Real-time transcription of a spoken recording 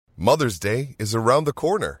Mother's Day is around the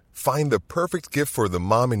corner. Find the perfect gift for the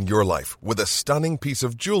mom in your life with a stunning piece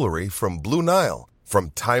of jewelry from Blue Nile.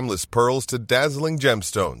 From timeless pearls to dazzling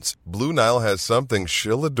gemstones, Blue Nile has something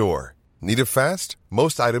she'll adore. Need it fast?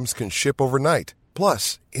 Most items can ship overnight.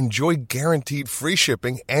 Plus, enjoy guaranteed free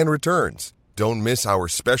shipping and returns. Don't miss our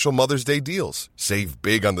special Mother's Day deals. Save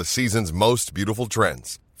big on the season's most beautiful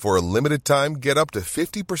trends. For a limited time, get up to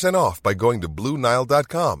 50% off by going to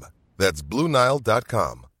BlueNile.com. That's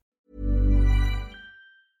BlueNile.com.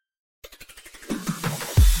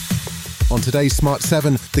 On today's Smart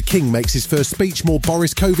 7, the King makes his first speech, more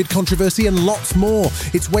Boris COVID controversy and lots more.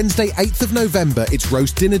 It's Wednesday, 8th of November. It's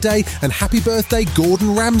roast dinner day and happy birthday,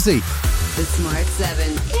 Gordon Ramsay. The Smart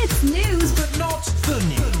 7. It's news, but not the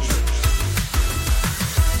news.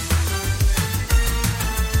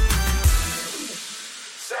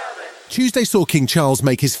 Tuesday saw King Charles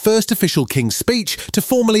make his first official King's speech to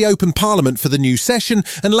formally open Parliament for the new session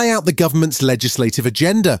and lay out the government's legislative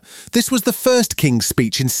agenda. This was the first King's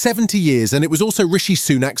speech in 70 years, and it was also Rishi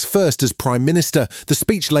Sunak's first as Prime Minister. The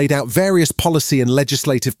speech laid out various policy and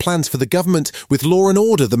legislative plans for the government, with law and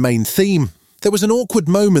order the main theme. There was an awkward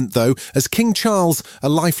moment, though, as King Charles, a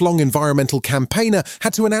lifelong environmental campaigner,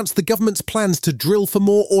 had to announce the government's plans to drill for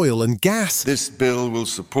more oil and gas. This bill will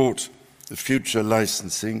support the future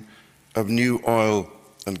licensing of new oil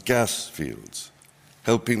and gas fields,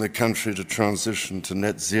 helping the country to transition to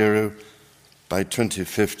net zero by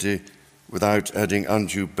 2050 without adding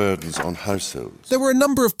undue burdens on households. There were a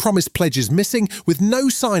number of promised pledges missing, with no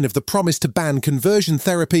sign of the promise to ban conversion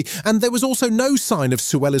therapy, and there was also no sign of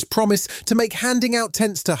Suella's promise to make handing out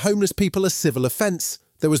tents to homeless people a civil offence.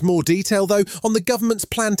 There was more detail, though, on the government's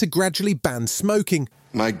plan to gradually ban smoking.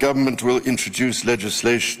 My government will introduce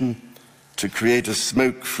legislation to create a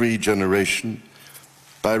smoke-free generation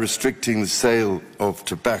by restricting the sale of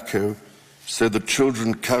tobacco so that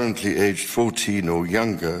children currently aged 14 or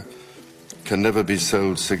younger can never be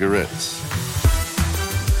sold cigarettes.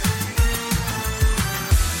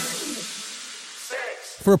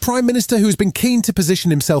 For a Prime Minister who's been keen to position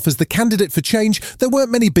himself as the candidate for change, there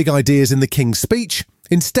weren't many big ideas in the King's speech.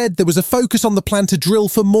 Instead, there was a focus on the plan to drill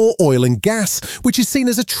for more oil and gas, which is seen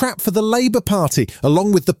as a trap for the Labour Party,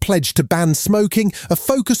 along with the pledge to ban smoking, a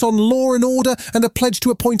focus on law and order, and a pledge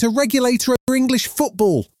to appoint a regulator over English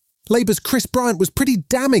football. Labour's Chris Bryant was pretty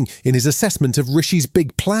damning in his assessment of Rishi's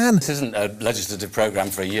big plan. This isn't a legislative programme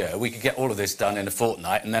for a year. We could get all of this done in a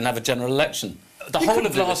fortnight and then have a general election. The whole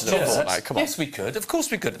of last year. Yes, we could. Of course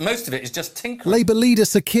we could. Most of it is just tinkering. Labour leader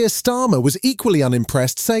Sir Keir Starmer was equally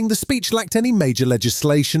unimpressed, saying the speech lacked any major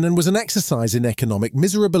legislation and was an exercise in economic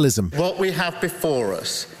miserabilism. What we have before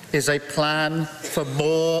us is a plan for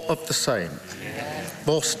more of the same.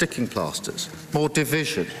 More sticking plasters, more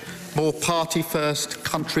division, more party first,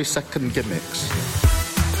 country second gimmicks.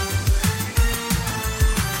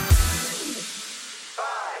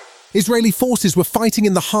 Israeli forces were fighting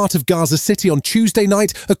in the heart of Gaza City on Tuesday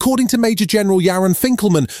night, according to Major General Yaron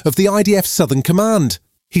Finkelman of the IDF Southern Command.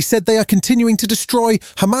 He said they are continuing to destroy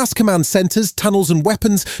Hamas command centres, tunnels and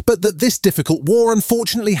weapons, but that this difficult war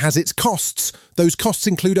unfortunately has its costs. Those costs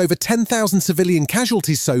include over 10,000 civilian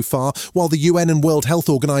casualties so far, while the UN and World Health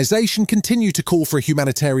Organization continue to call for a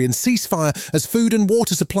humanitarian ceasefire as food and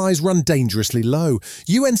water supplies run dangerously low.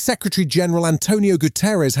 UN Secretary-General Antonio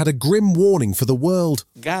Guterres had a grim warning for the world.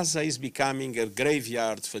 Gaza is becoming a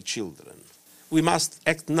graveyard for children. We must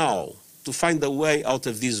act now to find a way out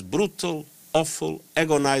of this brutal, awful,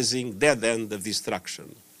 agonizing dead end of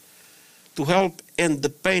destruction, to help end the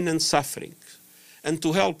pain and suffering, and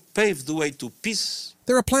to help pave the way to peace.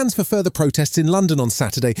 There are plans for further protests in London on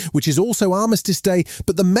Saturday, which is also Armistice Day,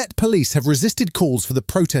 but the Met Police have resisted calls for the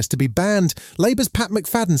protest to be banned. Labour's Pat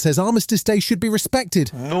McFadden says Armistice Day should be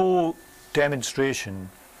respected. No demonstration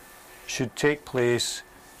should take place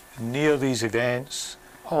near these events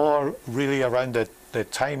or really around the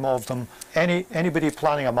time of them. Anybody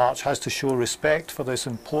planning a march has to show respect for this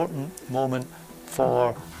important moment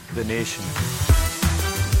for the nation.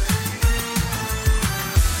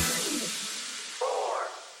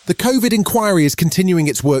 The COVID inquiry is continuing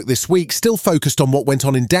its work this week, still focused on what went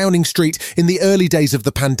on in Downing Street in the early days of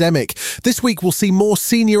the pandemic. This week we'll see more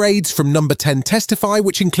senior aides from Number 10 testify,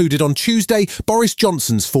 which included on Tuesday Boris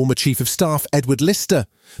Johnson's former Chief of Staff, Edward Lister.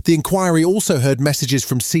 The inquiry also heard messages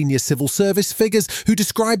from senior civil service figures who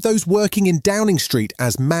described those working in Downing Street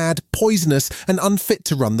as mad, poisonous and unfit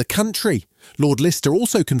to run the country. Lord Lister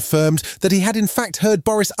also confirmed that he had in fact heard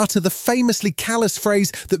Boris utter the famously callous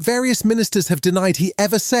phrase that various ministers have denied he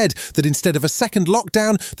ever said, that instead of a second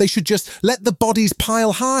lockdown, they should just let the bodies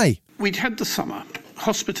pile high. We'd had the summer.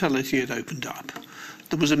 Hospitality had opened up.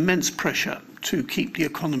 There was immense pressure to keep the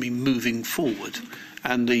economy moving forward,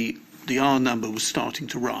 and the R number was starting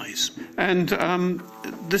to rise. And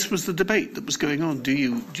this was the debate that was going on. Do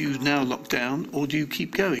you now lock down, or do you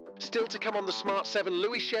keep going? Still to come on the Smart 7,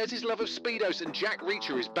 Louis shares his love of Speedos, and Jack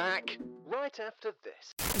Reacher is back right after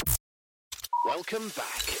this. Welcome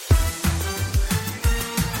back.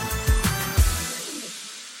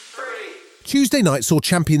 Tuesday night saw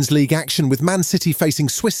Champions League action with Man City facing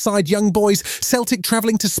Swiss side Young Boys, Celtic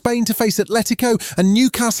travelling to Spain to face Atletico, and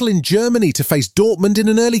Newcastle in Germany to face Dortmund in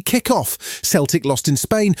an early kick-off. Celtic lost in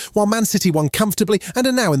Spain, while Man City won comfortably and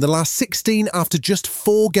are now in the last 16 after just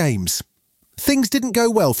 4 games. Things didn't go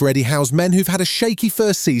well for Eddie Howe's men, who've had a shaky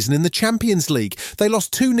first season in the Champions League. They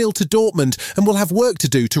lost 2-0 to Dortmund and will have work to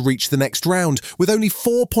do to reach the next round, with only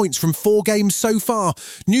 4 points from 4 games so far.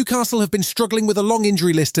 Newcastle have been struggling with a long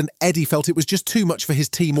injury list, and Eddie felt it was just too much for his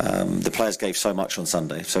team. The players gave so much on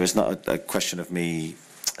Sunday, so it's not a question of me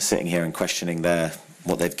sitting here and questioning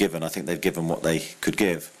what they've given. I think they've given what they could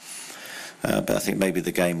give. But I think maybe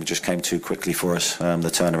the game just came too quickly for us.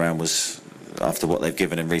 The turnaround was, after what they've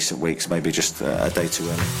given in recent weeks, maybe just a day too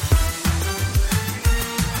early.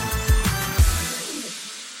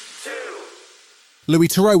 Louis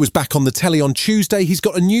Theroux was back on the telly on Tuesday. He's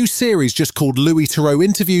got a new series just called Louis Theroux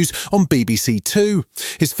Interviews on BBC Two.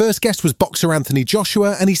 His first guest was boxer Anthony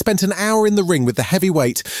Joshua, and he spent an hour in the ring with the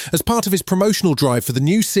heavyweight. As part of his promotional drive for the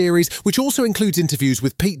new series, which also includes interviews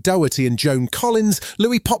with Pete Doherty and Joan Collins,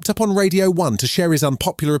 Louis popped up on Radio 1 to share his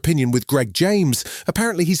unpopular opinion with Greg James.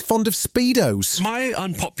 Apparently he's fond of Speedos. My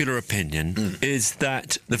unpopular opinion is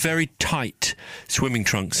that the very tight swimming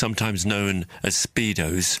trunks, sometimes known as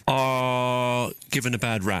Speedos, are given a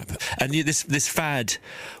bad rap, and this fad,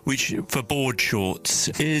 which for board shorts,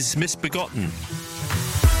 is misbegotten.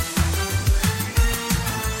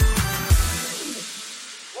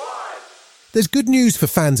 There's good news for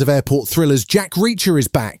fans of airport thrillers. Jack Reacher is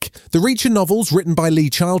back. The Reacher novels, written by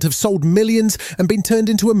Lee Child, have sold millions and been turned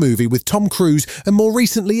into a movie with Tom Cruise, and more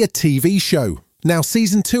recently a TV show. Now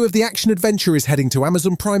season 2 of the action-adventure is heading to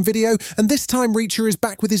Amazon Prime Video, and this time Reacher is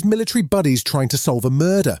back with his military buddies trying to solve a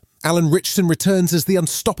murder. Alan Ritchson returns as the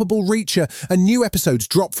unstoppable Reacher, and new episodes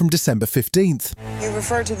drop from December 15th. You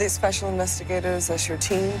referred to these special investigators as your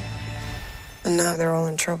team, and now they're all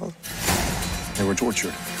in trouble. They were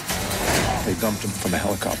tortured. They dumped them from a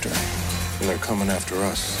helicopter, and they're coming after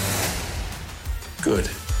us. Good.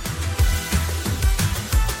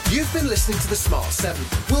 You've been listening to The Smart 7.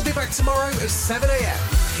 We'll be back tomorrow at 7 a.m.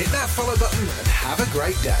 Hit that follow button and have a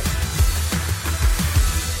great day.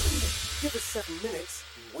 Give us 7 minutes,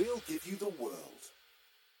 and we'll give you the world.